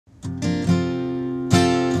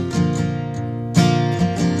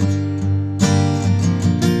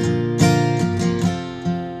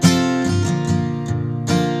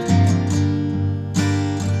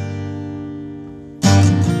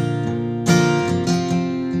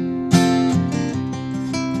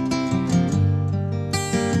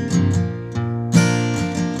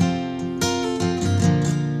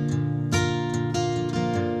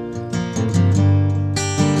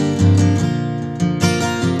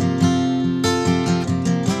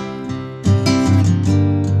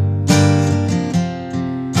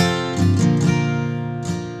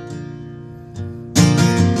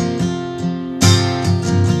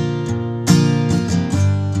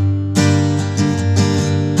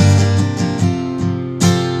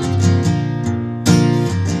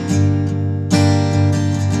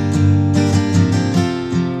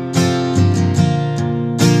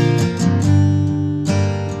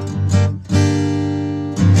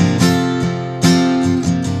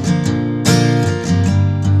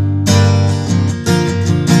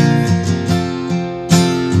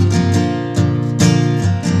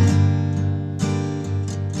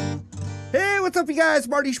guys,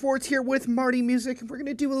 Marty Schwartz here with Marty Music, and we're going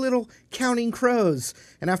to do a little Counting Crows.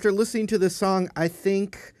 And after listening to this song, I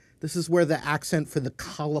think this is where the accent for the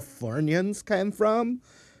Californians came from.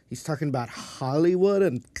 He's talking about Hollywood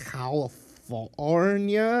and California.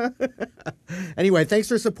 Anyway, thanks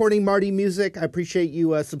for supporting Marty Music. I appreciate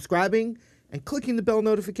you subscribing and clicking the bell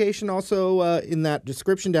notification. Also, in that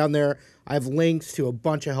description down there, I have links to a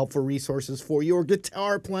bunch of helpful resources for your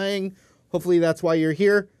guitar playing. Hopefully that's why you're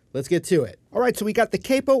here. Let's get to it. All right, so we got the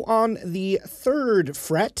capo on the 3rd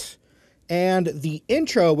fret, and the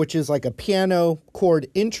intro, which is like a piano chord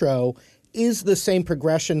intro, is the same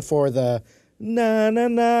progression for the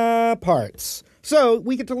na-na-na parts. So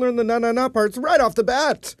we get to learn the na-na-na parts right off the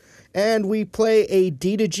bat. And we play a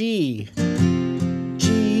D to G,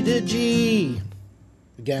 G to G.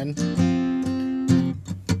 Again,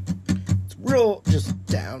 it's real just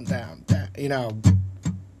down, down, down, you know.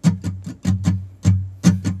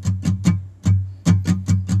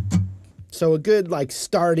 So a good like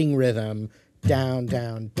starting rhythm, down,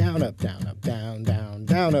 down, down, up, down, up, down, down,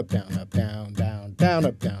 down, up, down, up, down, down, down,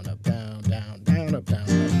 up, down, up, down, down, down, up, down,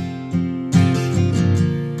 up.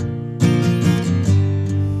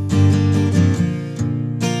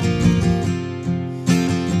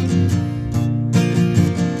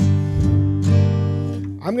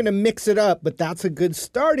 I'm going to mix it up, but that's a good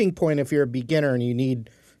starting point if you're a beginner and you need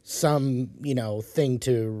some, thing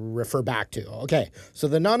to refer back to. Okay, so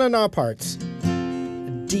the na-na-na parts.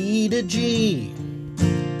 D to G,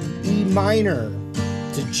 E minor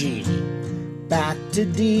to G, back to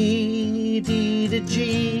D, D to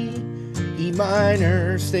G, E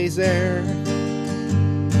minor stays there.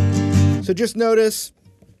 So just notice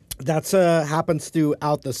that's happens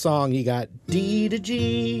throughout the song. You got D to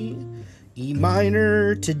G, E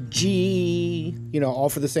minor to G, all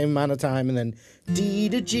for the same amount of time, and then D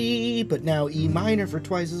to G, but now E minor for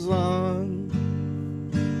twice as long.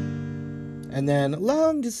 And then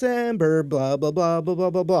long December, blah, blah, blah, blah, blah,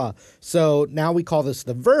 blah, blah. So now we call this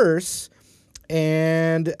the verse,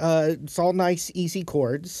 and it's all nice, easy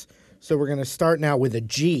chords. So we're going to start now with a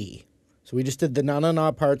G. So we just did the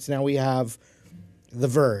na-na-na parts. Now we have the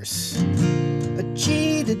verse. A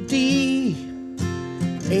G to D,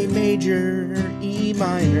 A major, E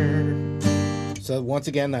minor. So once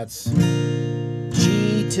again, that's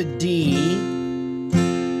G to D,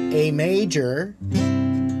 A major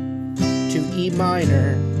to E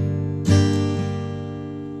minor,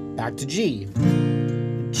 back to G,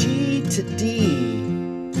 G to D,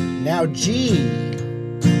 now G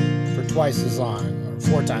for twice as long, or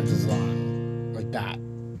 4 times as long, like that.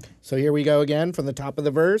 So here we go again from the top of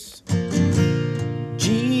the verse.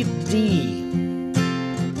 G to D,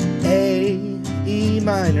 A, E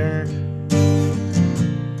minor,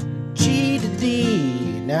 G to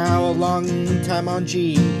D, now a long time on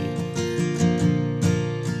G.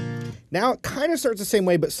 Now it kind of starts the same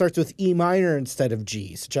way, but starts with E minor instead of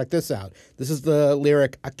G. So check this out. This is the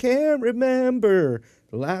lyric, I can't remember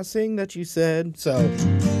the last thing that you said. So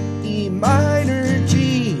E minor,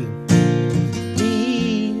 G,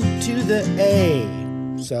 D to the A.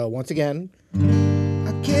 So once again,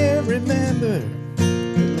 I can't remember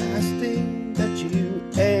the last thing that you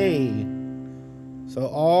A. So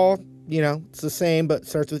all, it's the same, but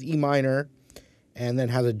starts with E minor and then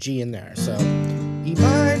has a G in there. So E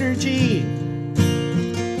minor, G,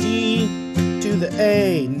 D to the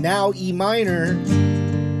A. Now E minor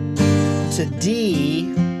to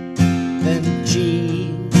D, then G.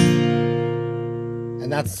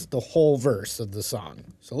 And that's the whole verse of the song.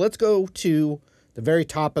 So let's go to the very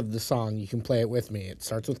top of the song. You can play it with me. It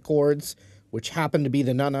starts with chords, which happen to be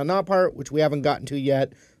the na-na-na part, which we haven't gotten to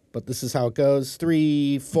yet, but this is how it goes.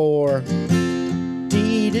 3, 4,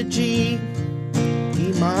 D to G,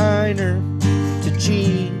 E minor to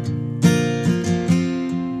G,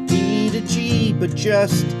 D to G, but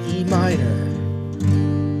just E minor.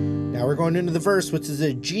 Now we're going into the verse, which is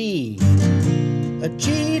a G to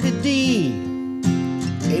D,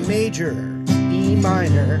 A major, E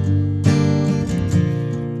minor,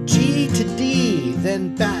 G to D,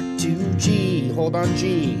 then back to G, hold on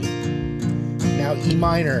G, now E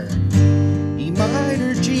minor,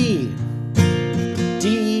 G,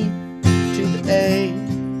 D to the A,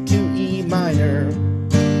 to E minor,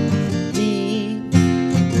 D,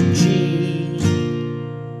 G.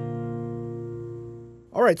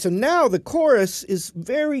 All right, so now the chorus is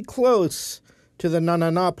very close to the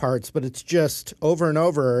na-na-na parts, but it's just over and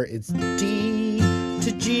over. It's D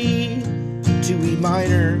to G to E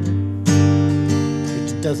minor.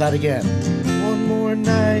 It does that again. One more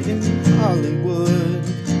night in Hollywood.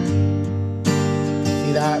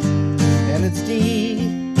 See that? And it's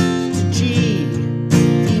D to G,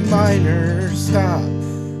 E minor, stop.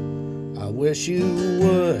 I wish you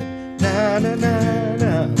would. Na na na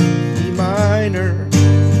na. E minor,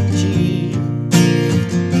 G,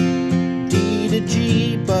 D to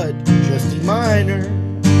G, but just E minor.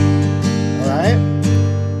 All right.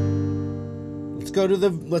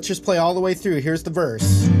 Let's just play all the way through. Here's the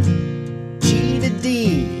verse. G to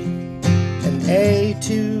D and A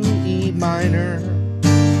to E minor.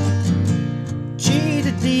 G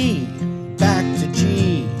to D, back to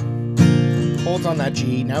G. Holds on that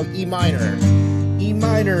G. Now E minor. E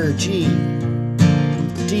minor, G.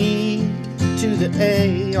 D to the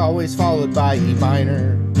A, always followed by E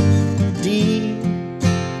minor. D,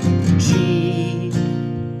 G.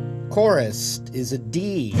 Chorus is a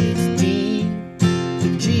D. It's D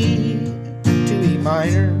to G to E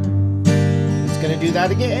minor. It's gonna do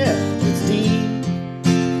that again. It's D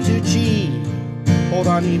to G. Hold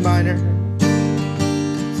on, E minor.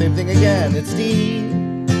 Same thing again. It's D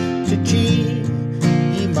to G,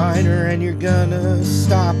 E minor, and you're gonna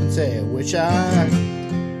stop and say, I wish I.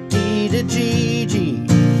 D to G, G,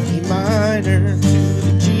 E minor to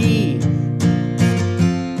the G.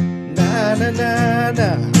 Na na na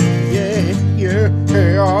na, yeah, yeah,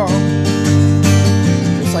 yeah.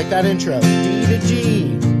 Just like that intro. D to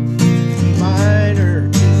G, E minor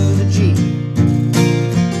to the G.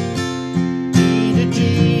 D to G,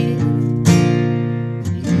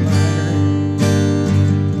 E minor.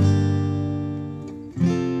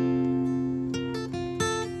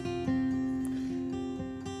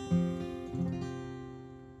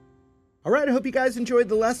 All right, I hope you guys enjoyed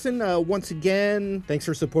the lesson. Once again, thanks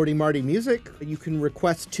for supporting Marty Music. You can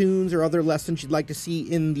request tunes or other lessons you'd like to see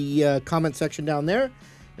in the comment section down there.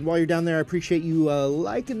 And while you're down there, I appreciate you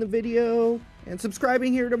liking the video and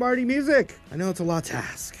subscribing here to Marty Music. I know it's a lot to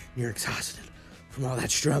ask. You're exhausted from all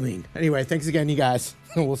that strumming. Anyway, thanks again, you guys.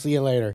 We'll see you later.